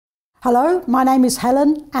Hello, my name is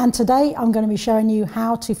Helen and today I'm going to be showing you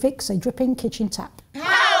how to fix a dripping kitchen tap.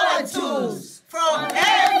 Power tools from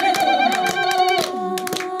everyone.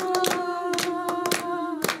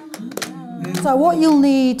 So what you'll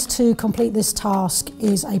need to complete this task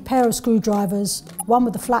is a pair of screwdrivers, one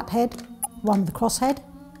with a flat head, one with a cross head,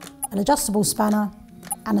 an adjustable spanner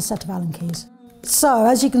and a set of Allen keys. So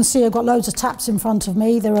as you can see, I've got loads of taps in front of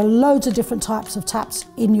me. There are loads of different types of taps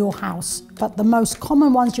in your house, but the most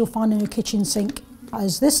common ones you'll find in your kitchen sink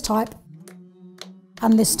is this type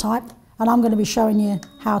and this type, and I'm going to be showing you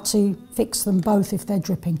how to fix them both if they're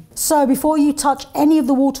dripping. So before you touch any of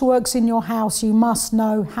the waterworks in your house, you must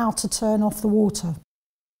know how to turn off the water.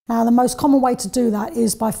 Now the most common way to do that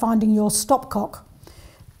is by finding your stopcock.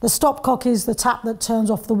 The stopcock is the tap that turns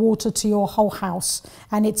off the water to your whole house,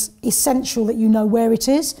 and it's essential that you know where it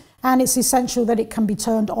is, and it's essential that it can be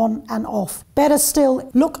turned on and off. Better still,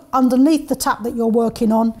 look underneath the tap that you're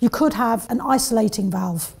working on. You could have an isolating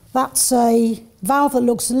valve. That's a valve that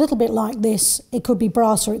looks a little bit like this. It could be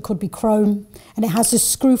brass or it could be chrome, and it has this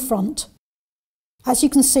screw front. As you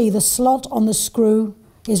can see, the slot on the screw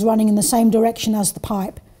is running in the same direction as the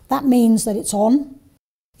pipe. That means that it's on.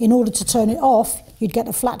 In order to turn it off, you'd get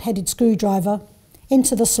a flat-headed screwdriver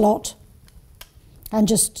into the slot and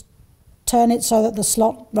just turn it so that the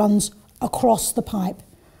slot runs across the pipe.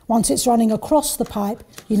 Once it's running across the pipe,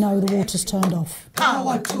 you know the water's turned off.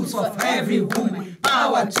 Power tools for every woman.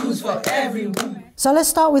 Power tools for every woman. So let's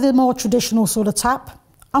start with a more traditional sort of tap.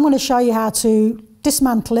 I'm going to show you how to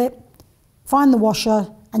dismantle it, find the washer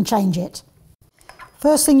and change it.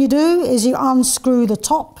 First thing you do is you unscrew the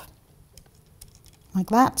top, like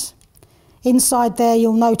that. Inside there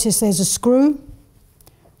you'll notice there's a screw.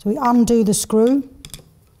 So we undo the screw.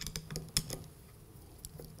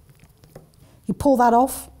 You pull that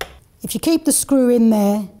off. If you keep the screw in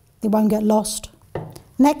there, it won't get lost.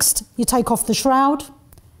 Next, you take off the shroud.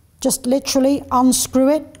 Just literally unscrew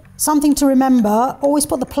it. Something to remember, always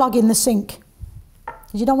put the plug in the sink,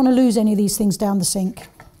 because you don't want to lose any of these things down the sink.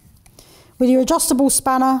 With your adjustable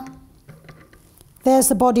spanner, there's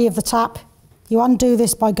the body of the tap. You undo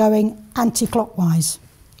this by going anti-clockwise.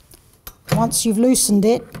 Once you've loosened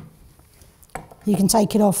it, you can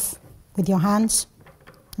take it off with your hands.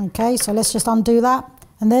 Okay, so let's just undo that.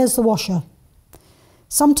 And there's the washer.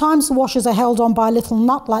 Sometimes the washers are held on by a little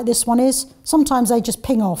nut like this one is. Sometimes they just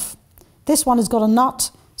ping off. This one has got a nut,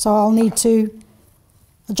 so I'll need to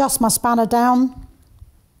adjust my spanner down,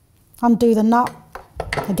 undo the nut.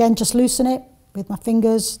 Again, just loosen it with my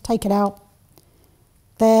fingers, take it out.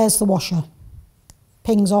 There's the washer.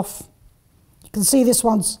 Pings off. You can see this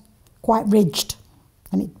one's quite ridged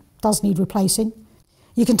and it does need replacing.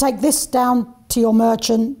 You can take this down to your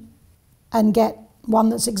merchant and get one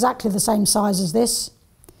that's exactly the same size as this.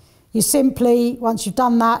 You simply, once you've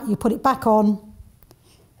done that, you put it back on,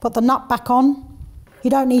 put the nut back on. You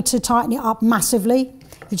don't need to tighten it up massively.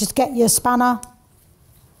 You just get your spanner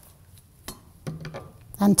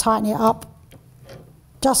and tighten it up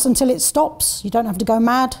just until it stops. You don't have to go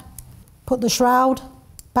mad. Put the shroud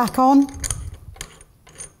back on.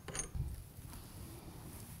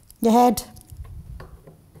 Your head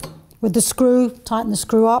with the screw, tighten the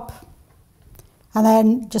screw up, and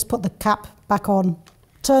then just put the cap back on.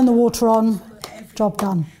 Turn the water on, job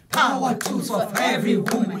done. Power tools for every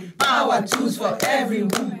woman. Power tools for every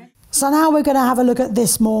woman. So now we're going to have a look at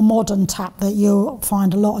this more modern tap that you'll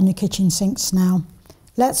find a lot on your kitchen sinks now.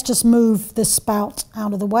 Let's just move the spout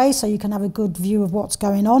out of the way so you can have a good view of what's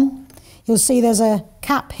going on. You'll see there's a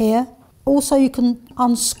cap here. Also you can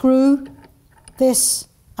unscrew this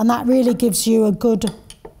and that really gives you a good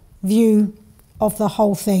view of the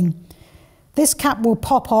whole thing. This cap will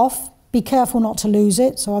pop off. Be careful not to lose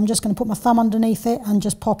it. So I'm just going to put my thumb underneath it and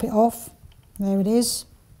just pop it off. There it is.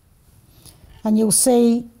 And you'll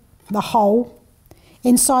see the hole.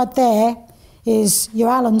 Inside there is your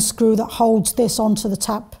Allen screw that holds this onto the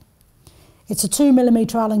tap. It's a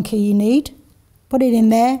 2mm Allen key you need. Put it in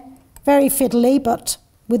there. Very fiddly, but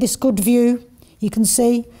with this good view, you can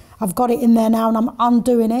see I've got it in there now and I'm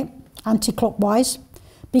undoing it anti-clockwise.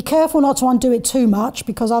 Be careful not to undo it too much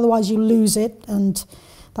because otherwise you'll lose it and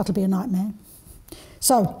that'll be a nightmare.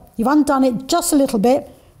 So you've undone it just a little bit.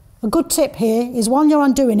 A good tip here is while you're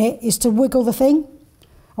undoing it is to wiggle the thing,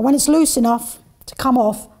 and when it's loose enough to come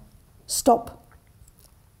off, stop.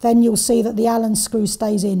 Then you'll see that the Allen screw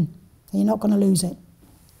stays in and you're not going to lose it.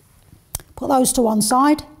 Put those to one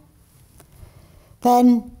side.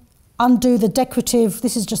 Then undo the decorative,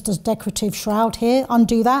 this is just a decorative shroud here,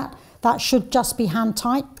 undo that. That should just be hand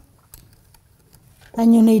tight.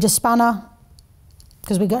 Then you'll need a spanner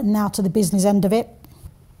because we're getting now to the business end of it.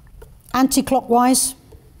 Anti-clockwise.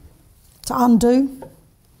 to undo.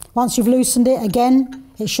 Once you've loosened it,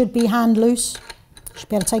 again, it should be hand loose. You should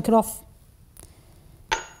be able to take it off.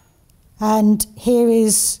 And here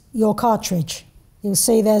is your cartridge. You'll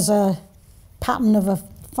see there's a pattern of a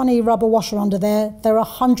funny rubber washer under there. There are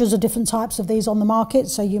hundreds of different types of these on the market,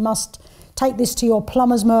 so you must take this to your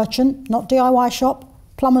plumber's merchant, not DIY shop,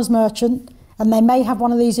 plumber's merchant, and they may have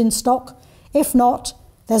one of these in stock. If not,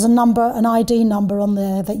 there's a number, an ID number on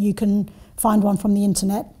there that you can find one from the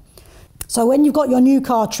internet. So when you've got your new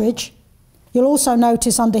cartridge, you'll also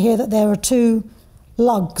notice under here that there are two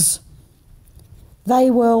lugs. They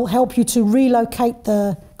will help you to relocate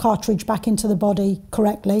the cartridge back into the body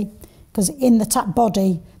correctly, because in the tap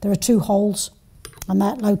body there are two holes and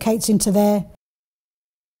that locates into there.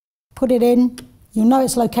 Put it in, you'll know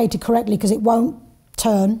it's located correctly because it won't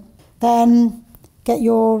turn. Then get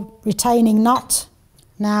your retaining nut.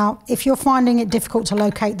 Now if you're finding it difficult to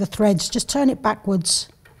locate the threads, just turn it backwards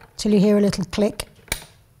till you hear a little click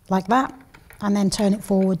like that, and then turn it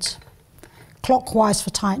forwards clockwise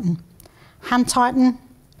for tighten. Hand tighten.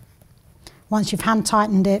 Once you've hand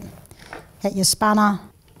tightened it, get your spanner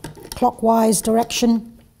clockwise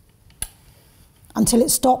direction until it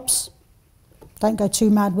stops. Don't go too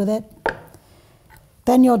mad with it.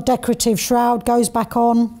 Then your decorative shroud goes back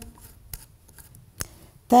on.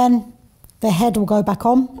 Then the head will go back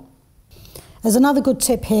on. There's another good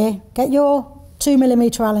tip here. Get your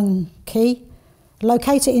 2mm Allen key,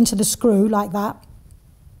 locate it into the screw like that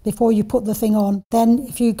before you put the thing on. Then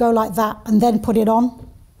if you go like that and then put it on,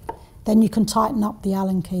 then you can tighten up the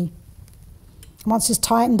Allen key. Once it's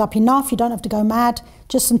tightened up enough, you don't have to go mad,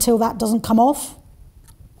 just until that doesn't come off.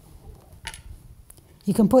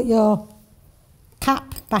 You can put your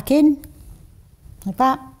cap back in, like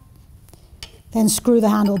that, then screw the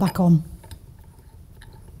handle back on.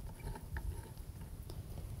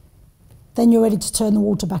 Then you're ready to turn the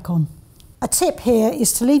water back on. A tip here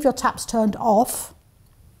is to leave your taps turned off,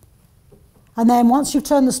 and then once you've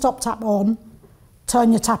turned the stop tap on,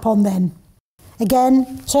 turn your tap on then.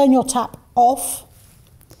 Again, turn your tap off,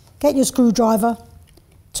 get your screwdriver,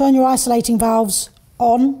 turn your isolating valves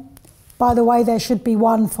on. By the way, there should be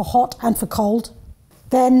one for hot and for cold.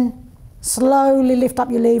 Then slowly lift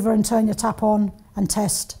up your lever and turn your tap on and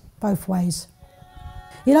test both ways.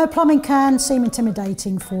 You know, plumbing can seem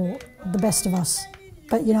intimidating for the best of us,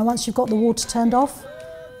 but you know, once you've got the water turned off,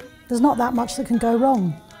 there's not that much that can go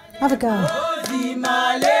wrong. Have a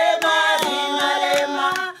go.